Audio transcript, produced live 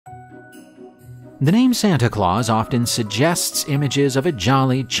The name Santa Claus often suggests images of a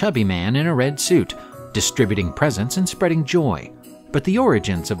jolly, chubby man in a red suit, distributing presents and spreading joy. But the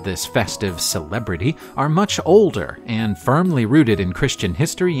origins of this festive celebrity are much older and firmly rooted in Christian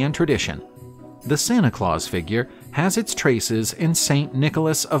history and tradition. The Santa Claus figure has its traces in Saint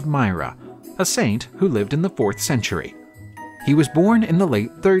Nicholas of Myra, a saint who lived in the 4th century. He was born in the late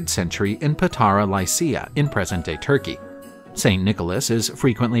 3rd century in Patara, Lycia, in present-day Turkey. Saint Nicholas is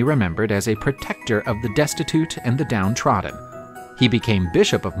frequently remembered as a protector of the destitute and the downtrodden. He became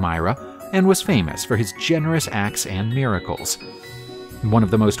Bishop of Myra and was famous for his generous acts and miracles. One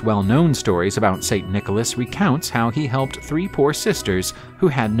of the most well-known stories about Saint Nicholas recounts how he helped 3 poor sisters who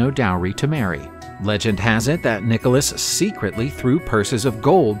had no dowry to marry. Legend has it that Nicholas secretly threw purses of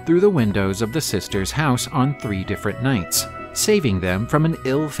gold through the windows of the sisters' house on 3 different nights, saving them from an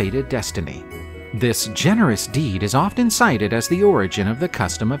ill-fated destiny. This generous deed is often cited as the origin of the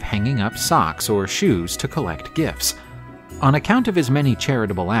custom of hanging up socks or shoes to collect gifts. On account of his many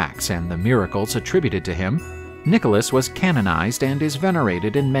charitable acts and the miracles attributed to him, Nicholas was canonized and is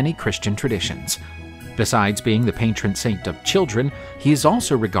venerated in many Christian traditions. Besides being the patron saint of children, he is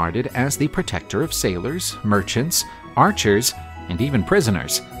also regarded as the protector of sailors, merchants, archers, and even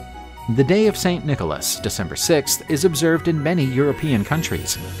prisoners. The Day of St. Nicholas, December 6th, is observed in many European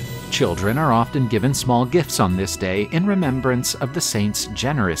countries. Children are often given small gifts on this day in remembrance of the saint's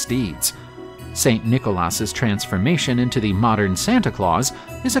generous deeds. St. Nicholas's transformation into the modern Santa Claus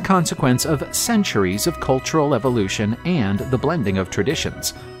is a consequence of centuries of cultural evolution and the blending of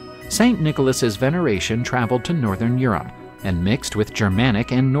traditions. St. Nicholas's veneration traveled to Northern Europe and mixed with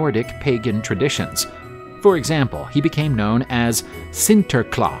Germanic and Nordic pagan traditions. For example, he became known as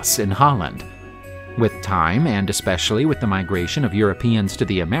Sinterklaas in Holland. With time, and especially with the migration of Europeans to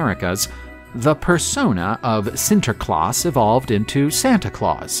the Americas, the persona of Sinterklaas evolved into Santa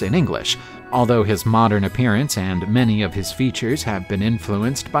Claus in English. Although his modern appearance and many of his features have been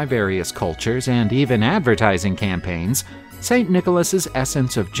influenced by various cultures and even advertising campaigns, St. Nicholas's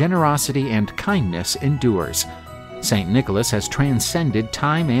essence of generosity and kindness endures. St. Nicholas has transcended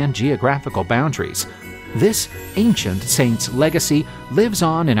time and geographical boundaries. This ancient saint's legacy lives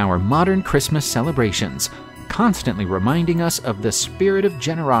on in our modern Christmas celebrations, constantly reminding us of the spirit of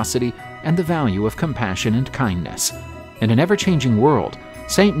generosity and the value of compassion and kindness. In an ever-changing world,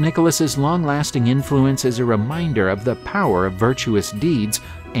 St. Nicholas's long-lasting influence is a reminder of the power of virtuous deeds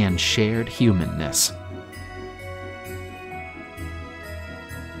and shared humanness.